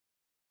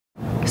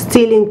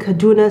Still in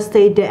Kaduna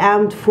State, the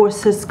Armed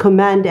Forces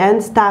Command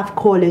and Staff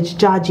College,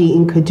 Jaji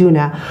in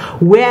Kaduna,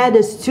 where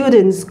the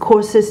students'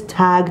 courses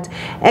tagged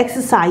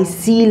Exercise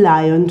Sea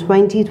Lion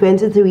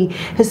 2023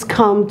 has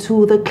come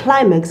to the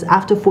climax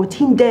after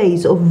 14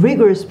 days of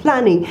rigorous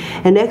planning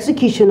and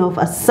execution of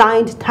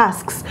assigned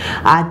tasks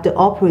at the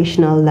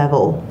operational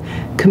level.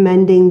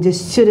 Commending the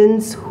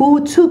students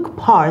who took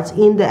part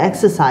in the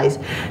exercise,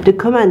 the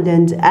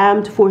Commandant,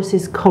 Armed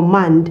Forces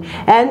Command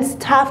and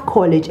Staff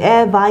College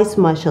Air Vice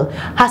Marshal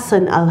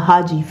Hassan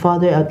Al-Haji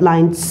further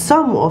outlined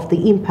some of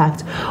the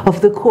impact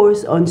of the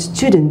course on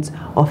students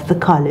of the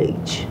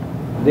college.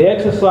 The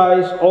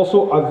exercise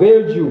also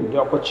availed you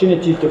the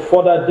opportunity to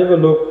further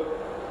develop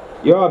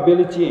your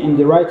ability in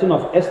the writing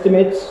of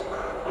estimates,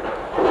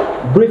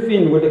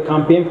 briefing with the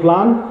campaign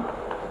plan,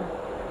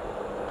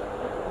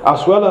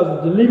 as well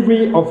as the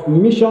delivery of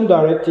mission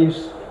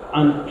directives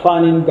and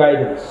planning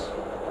guidance.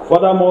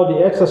 Furthermore,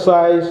 the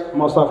exercise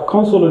must have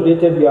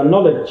consolidated your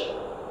knowledge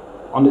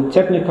on the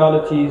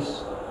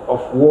technicalities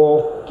of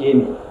war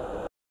gaming.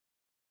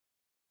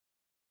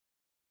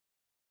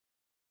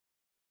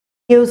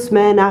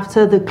 Newsman,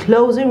 after the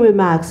closing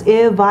remarks,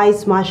 Air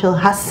Vice Marshal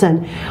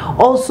Hassan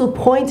also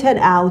pointed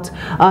out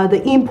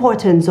the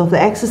importance of the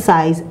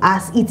exercise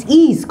as it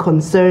is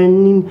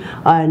concerning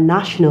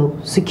national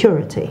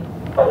security.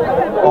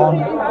 On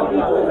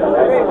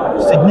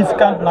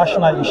significant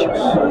national issues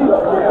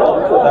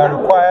that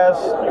requires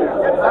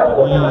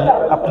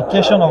the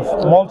application of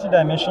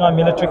multidimensional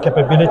military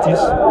capabilities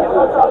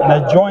in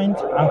a joint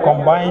and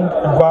combined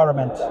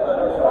environment,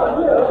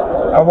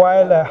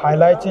 while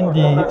highlighting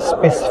the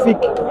specific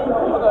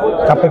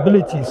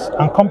capabilities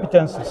and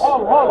competencies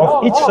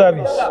of each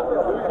service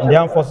in the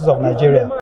armed forces of Nigeria.